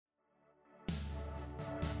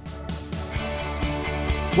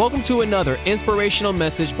Welcome to another inspirational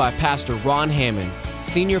message by Pastor Ron Hammonds,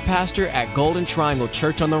 Senior Pastor at Golden Triangle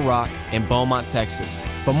Church on the Rock in Beaumont, Texas.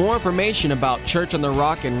 For more information about Church on the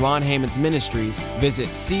Rock and Ron Hammonds Ministries, visit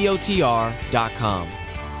cotr.com.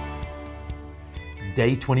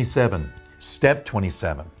 Day 27, step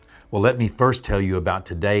 27. Well, let me first tell you about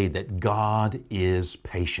today that God is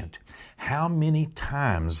patient. How many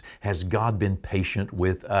times has God been patient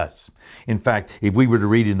with us? In fact, if we were to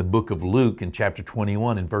read in the book of Luke in chapter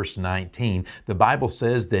 21 and verse 19, the Bible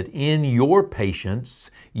says that in your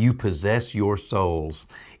patience you possess your souls.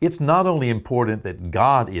 It's not only important that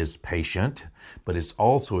God is patient, but it's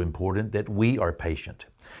also important that we are patient.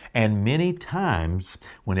 And many times,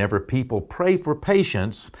 whenever people pray for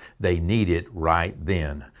patience, they need it right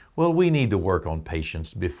then. Well, we need to work on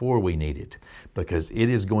patience before we need it, because it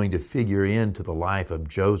is going to figure into the life of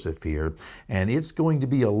Joseph here, and it's going to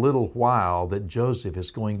be a little while that Joseph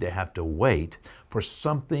is going to have to wait for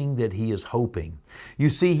something that he is hoping. You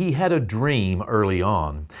see, he had a dream early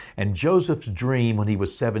on, and Joseph's dream when he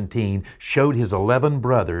was 17 showed his 11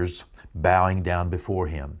 brothers bowing down before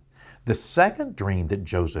him. The second dream that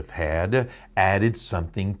Joseph had added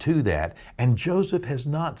something to that, and Joseph has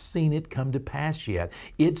not seen it come to pass yet.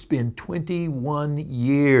 It's been 21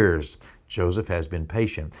 years. Joseph has been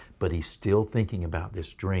patient, but he's still thinking about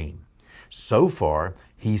this dream. So far,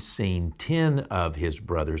 he's seen 10 of his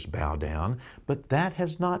brothers bow down, but that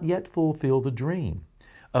has not yet fulfilled the dream.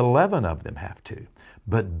 11 of them have to,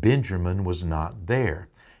 but Benjamin was not there.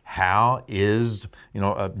 How is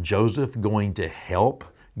Joseph going to help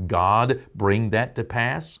God bring that to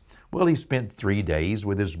pass? Well, he spent 3 days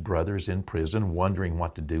with his brothers in prison, wondering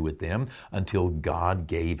what to do with them, until God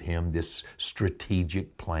gave him this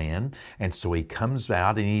strategic plan. And so he comes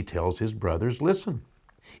out and he tells his brothers, listen,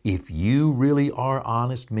 if you really are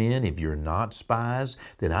honest men, if you're not spies,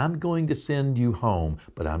 then I'm going to send you home,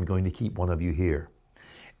 but I'm going to keep one of you here.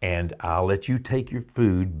 And I'll let you take your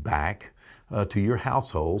food back to your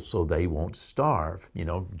household so they won't starve.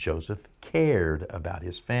 Joseph cared about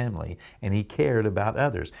his family and he cared about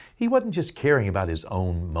others. He wasn't just caring about his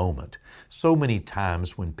own moment. So many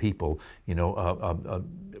times when people,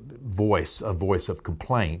 voice a voice of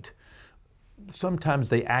complaint, sometimes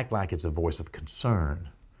they act like it's a voice of concern.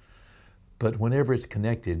 But whenever it's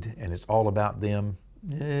connected and it's all about them,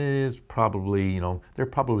 it's probably, they're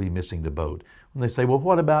probably missing the boat. When they say, well,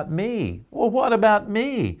 what about me? Well, what about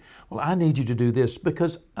me? Well, I need you to do this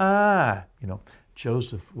because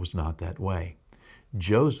Joseph was not that way.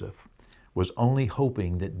 Joseph was only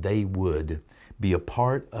hoping that they would be a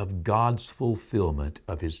part of God's fulfillment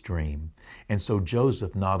of his dream. And so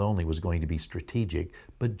Joseph not only was going to be strategic,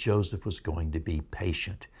 but Joseph was going to be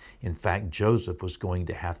patient. In fact, Joseph was going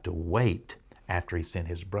to have to wait after he sent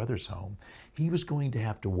his brothers home. He was going to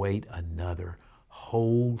have to wait another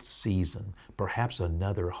whole season, perhaps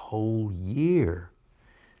another whole year,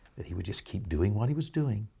 that he would just keep doing what he was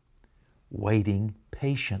doing, waiting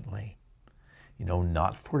patiently,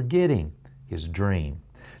 not forgetting his dream,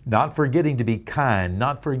 not forgetting to be kind,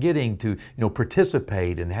 not forgetting to,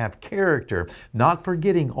 participate and have character, not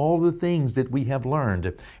forgetting all the things that we have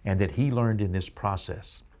learned and that he learned in this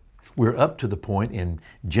process. We're up to the point in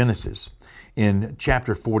Genesis, in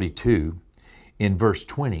chapter 42, in verse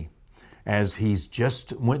 20, as he's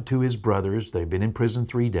just went to his brothers. They've been in prison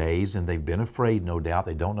 3 days and they've been afraid, no doubt.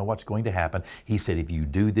 They don't know what's going to happen. He said, if you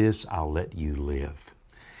do this, I'll let you live.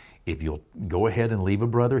 If you'll go ahead and leave a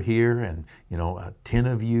brother here and, 10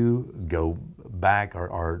 of you go back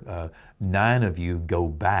or 9 of you go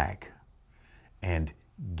back and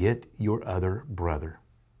get your other brother.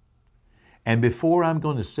 And before I'm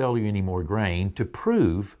going to sell you any more grain to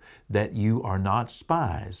prove that you are not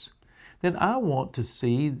spies, then I want to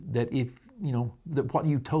see that that what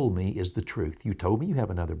you told me is the truth. You told me you have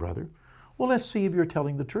another brother. Well, let's see if you're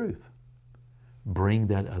telling the truth. Bring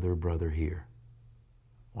that other brother here.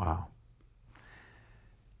 Wow.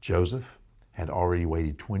 Joseph had already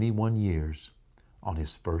waited 21 years on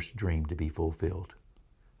his first dream to be fulfilled.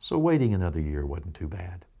 So waiting another year wasn't too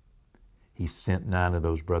bad. He sent 9 of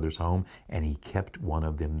those brothers home and he kept one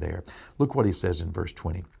of them there. Look what he says in verse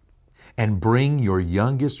 20. And bring your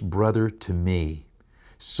youngest brother to me,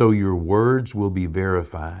 so your words will be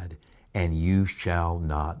verified and you shall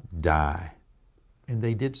not die. And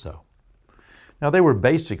they did so. Now they were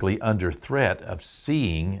basically under threat of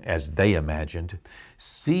seeing, as they imagined,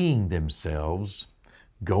 seeing themselves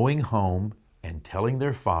going home and telling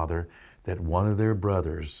their father that one of their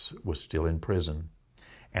brothers was still in prison,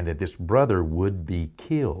 and that this brother would be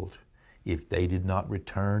killed if they did not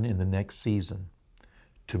return in the next season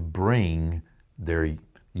to bring their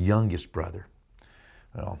youngest brother.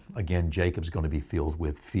 Well, again, Jacob's going to be filled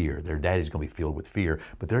with fear. Their daddy's going to be filled with fear,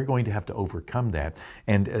 but they're going to have to overcome that.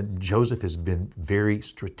 And Joseph has been very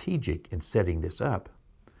strategic in setting this up.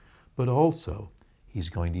 But also, he's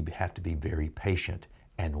going to have to be very patient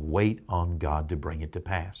and wait on God to bring it to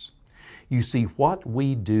pass. You see, what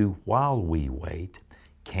we do while we wait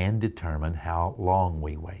can determine how long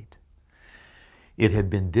we wait. It had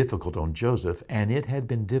been difficult on Joseph, and it had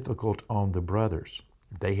been difficult on the brothers.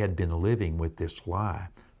 They had been living with this lie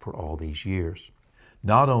for all these years.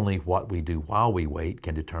 Not only what we do while we wait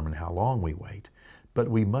can determine how long we wait, but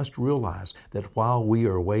we must realize that while we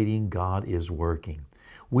are waiting, God is working.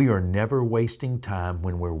 We are never wasting time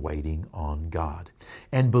when we're waiting on God.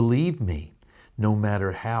 And believe me, no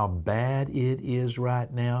matter how bad it is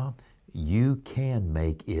right now, you can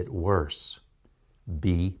make it worse.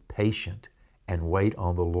 Be patient and wait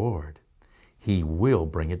on the Lord. He will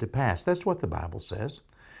bring it to pass. That's what the Bible says.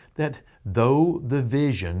 That though the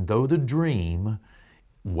vision, though the dream,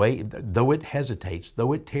 though it hesitates,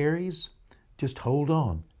 though it tarries, just hold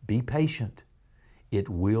on. Be patient. It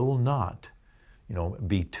will not,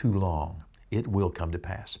 be too long. It will come to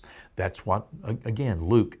pass. That's what, again,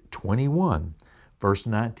 Luke 21, verse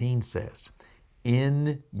 19 says.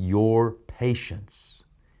 In your patience,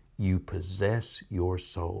 you possess your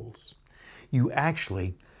souls. You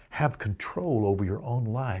actually have control over your own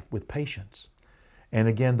life with patience. And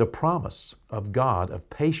again, the promise of God of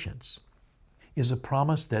patience is a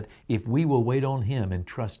promise that if we will wait on Him and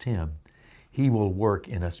trust Him, He will work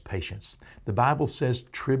in us patience. The Bible says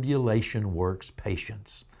tribulation works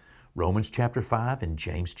patience. Romans chapter 5 and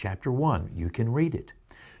James chapter 1, you can read it.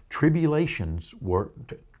 Tribulation,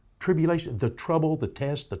 the trouble, the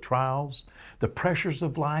tests, the trials, the pressures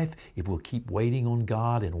of life, if we'll keep waiting on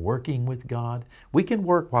God and working with God, we can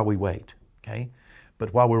work while we wait, okay?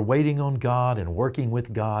 But while we're waiting on God and working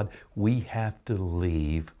with God, we have to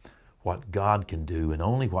leave what God can do and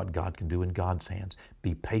only what God can do in God's hands.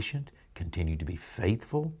 Be patient, continue to be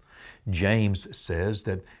faithful. James says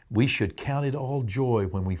that we should count it all joy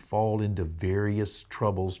when we fall into various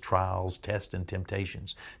troubles, trials, tests, and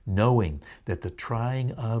temptations, knowing that the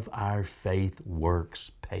trying of our faith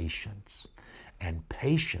works patience. And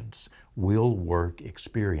patience will work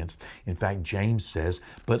experience. In fact, James says,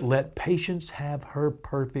 but let patience have her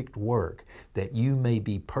perfect work, that you may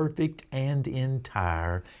be perfect and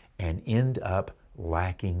entire and end up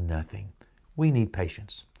lacking nothing. We need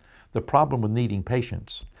patience. The problem with needing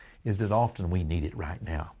patience is that often we need it right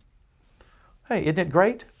now. Hey, isn't it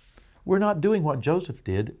great? We're not doing what Joseph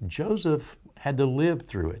did. Joseph had to live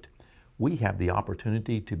through it. We have the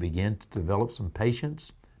opportunity to begin to develop some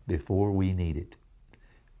patience before we need it.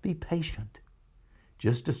 Be patient.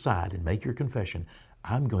 Just decide and make your confession.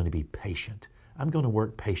 I'm going to be patient. I'm going to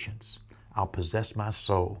work patience. I'll possess my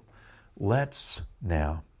soul. Let's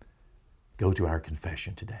now go to our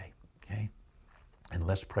confession today, okay? And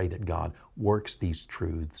let's pray that God works these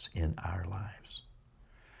truths in our lives.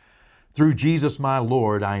 Through Jesus my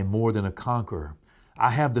Lord, I am more than a conqueror.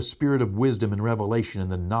 I have the spirit of wisdom and revelation and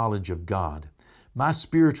the knowledge of God. My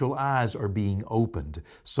spiritual eyes are being opened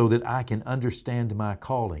so that I can understand my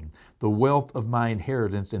calling, the wealth of my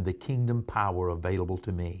inheritance, and the kingdom power available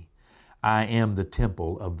to me. I am the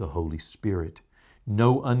temple of the Holy Spirit.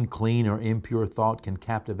 No unclean or impure thought can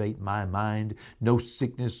captivate my mind. No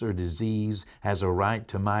sickness or disease has a right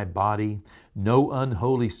to my body. No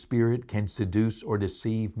unholy spirit can seduce or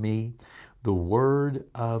deceive me. The Word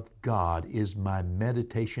of God is my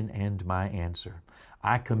meditation and my answer.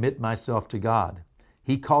 I commit myself to God.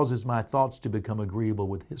 He causes my thoughts to become agreeable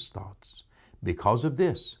with His thoughts. Because of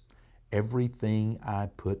this, everything I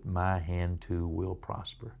put my hand to will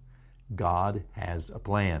prosper. God has a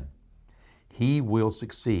plan. He will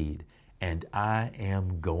succeed, and I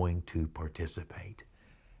am going to participate.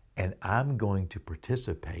 And I'm going to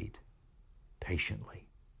participate patiently.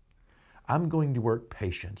 I'm going to work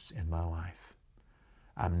patience in my life.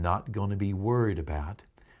 I'm not going to be worried about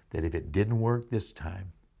that if it didn't work this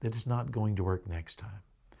time, that it's not going to work next time.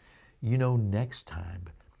 Next time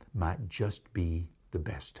might just be the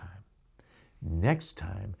best time. Next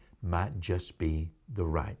time might just be the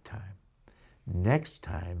right time. Next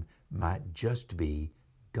time might just be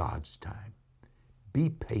God's time. Be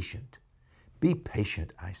patient. Be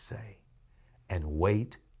patient, I say, and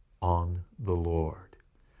wait on the Lord.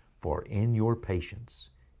 For in your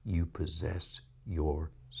patience, you possess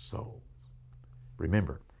your souls.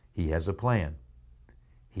 Remember, He has a plan.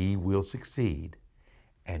 He will succeed,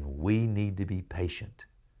 and we need to be patient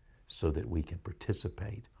so that we can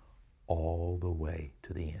participate all the way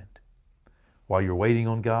to the end. While you're waiting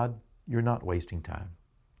on God, you're not wasting time.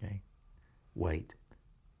 Okay? Wait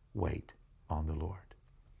on the Lord.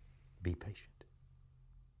 Be patient.